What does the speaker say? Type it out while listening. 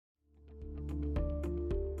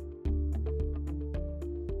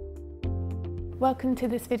Welcome to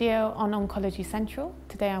this video on Oncology Central.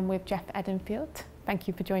 Today I'm with Jeff Edenfield. Thank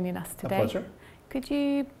you for joining us today. A pleasure. Could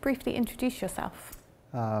you briefly introduce yourself?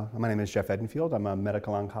 My name is Jeff Edenfield. I'm a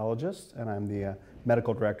medical oncologist, and I'm the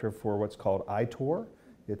medical director for what's called ITOR.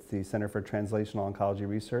 It's the Center for Translational Oncology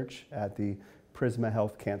Research at the Prisma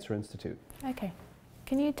Health Cancer Institute. Okay.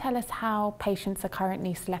 Can you tell us how patients are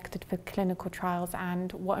currently selected for clinical trials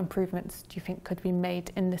and what improvements do you think could be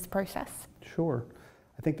made in this process? Sure.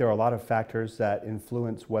 I think there are a lot of factors that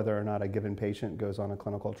influence whether or not a given patient goes on a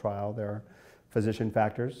clinical trial. There are physician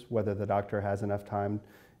factors, whether the doctor has enough time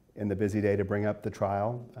in the busy day to bring up the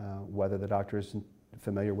trial, whether the doctor is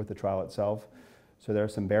familiar with the trial itself. So there are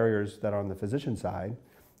some barriers that are on the physician side.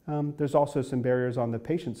 There's also some barriers on the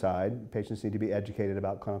patient side. Patients need to be educated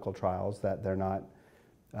about clinical trials, that they're not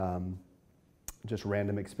just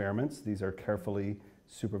random experiments. These are carefully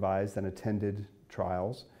supervised and attended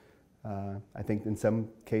trials. I think in some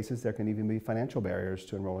cases there can even be financial barriers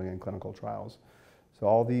to enrolling in clinical trials. So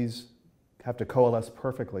all these have to coalesce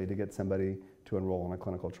perfectly to get somebody to enroll in a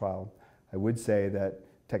clinical trial. I would say that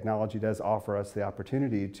technology does offer us the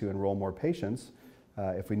opportunity to enroll more patients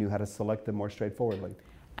if we knew how to select them more straightforwardly.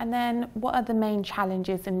 And then what are the main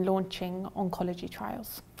challenges in launching oncology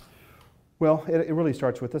trials? Well, it really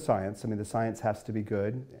starts with the science. I mean, the science has to be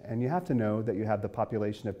good, and you have to know that you have the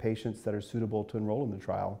population of patients that are suitable to enroll in the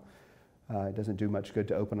trial. It doesn't do much good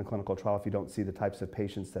to open a clinical trial if you don't see the types of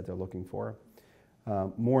patients that they're looking for.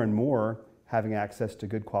 More and more, having access to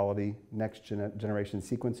good quality next generation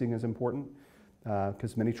sequencing is important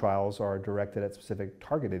because many trials are directed at specific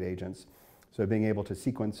targeted agents. So being able to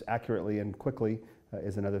sequence accurately and quickly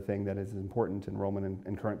is another thing that is important in enrollment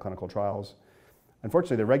in current clinical trials.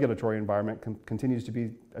 Unfortunately, the regulatory environment continues to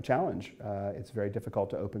be a challenge. It's very difficult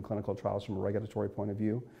to open clinical trials from a regulatory point of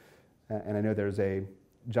view. And I know there's a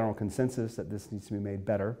general consensus that this needs to be made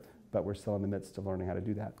better, but we're still in the midst of learning how to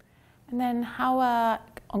do that. And then how are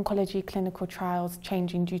oncology clinical trials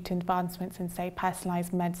changing due to advancements in, say,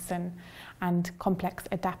 personalized medicine and complex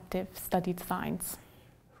adaptive study designs?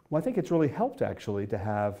 Well, I think it's really helped actually to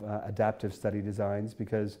have adaptive study designs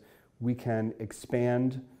because we can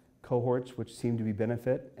expand cohorts which seem to be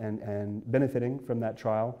benefiting from that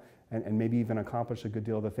trial and maybe even accomplish a good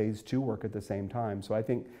deal of the phase 2 work at the same time. So I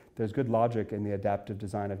think there's good logic in the adaptive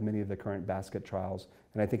design of many of the current basket trials,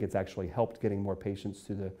 and I think it's actually helped getting more patients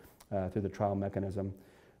through the trial mechanism.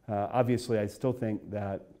 Obviously, I still think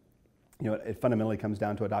that it fundamentally comes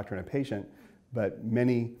down to a doctor and a patient, but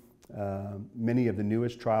many of the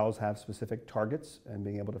newest trials have specific targets, and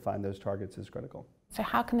being able to find those targets is critical. So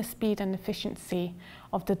how can the speed and efficiency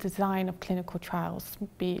of the design of clinical trials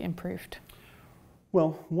be improved?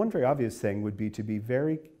 Well, one very obvious thing would be to be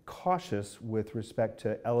very cautious with respect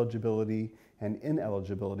to eligibility and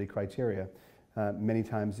ineligibility criteria. Many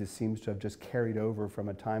times this seems to have just carried over from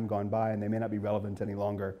a time gone by and they may not be relevant any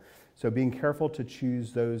longer. So being careful to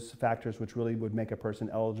choose those factors which really would make a person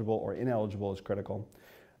eligible or ineligible is critical.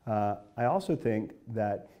 I also think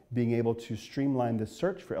that being able to streamline the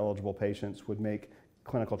search for eligible patients would make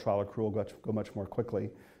clinical trial accrual go much more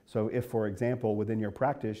quickly. So if, for example, within your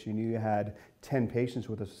practice you knew you had 10 patients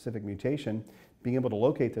with a specific mutation, being able to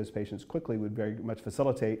locate those patients quickly would very much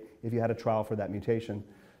facilitate if you had a trial for that mutation.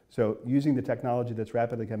 So using the technology that's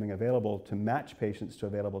rapidly becoming available to match patients to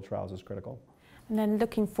available trials is critical. And then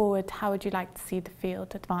looking forward, how would you like to see the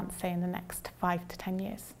field advance, say, in the next 5 to 10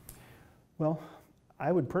 years? Well,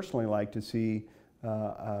 I would personally like to see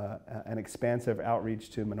an expansive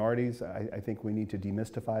outreach to minorities. I think we need to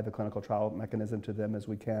demystify the clinical trial mechanism to them as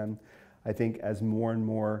we can. I think as more and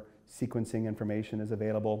more sequencing information is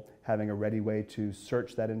available, having a ready way to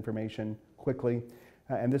search that information quickly.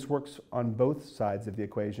 And this works on both sides of the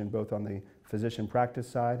equation, both on the physician practice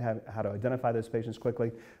side, how to identify those patients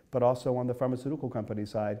quickly, but also on the pharmaceutical company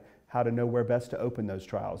side, how to know where best to open those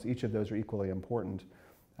trials. Each of those are equally important.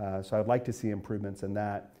 So I'd like to see improvements in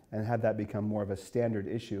that and have that become more of a standard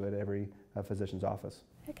issue at every physician's office.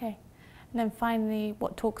 Okay. And then finally,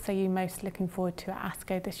 what talks are you most looking forward to at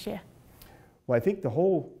ASCO this year? Well, I think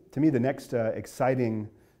to me, the next exciting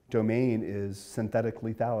domain is synthetic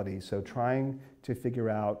lethality. So trying to figure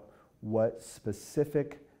out what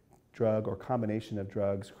specific drug or combination of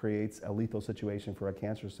drugs creates a lethal situation for a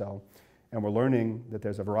cancer cell. And we're learning that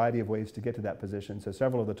there's a variety of ways to get to that position. So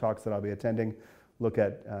several of the talks that I'll be attending look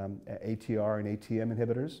at ATR and ATM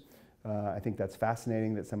inhibitors. I think that's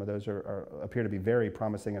fascinating that some of those appear to be very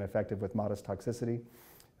promising and effective with modest toxicity.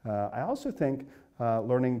 I also think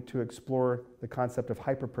learning to explore the concept of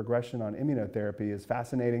hyperprogression on immunotherapy is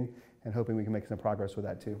fascinating, and hoping we can make some progress with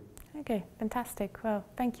that too. Okay, fantastic. Well,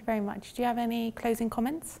 thank you very much. Do you have any closing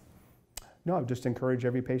comments? No, I would just encourage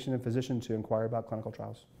every patient and physician to inquire about clinical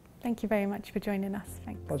trials. Thank you very much for joining us.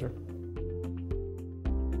 Thanks. Pleasure.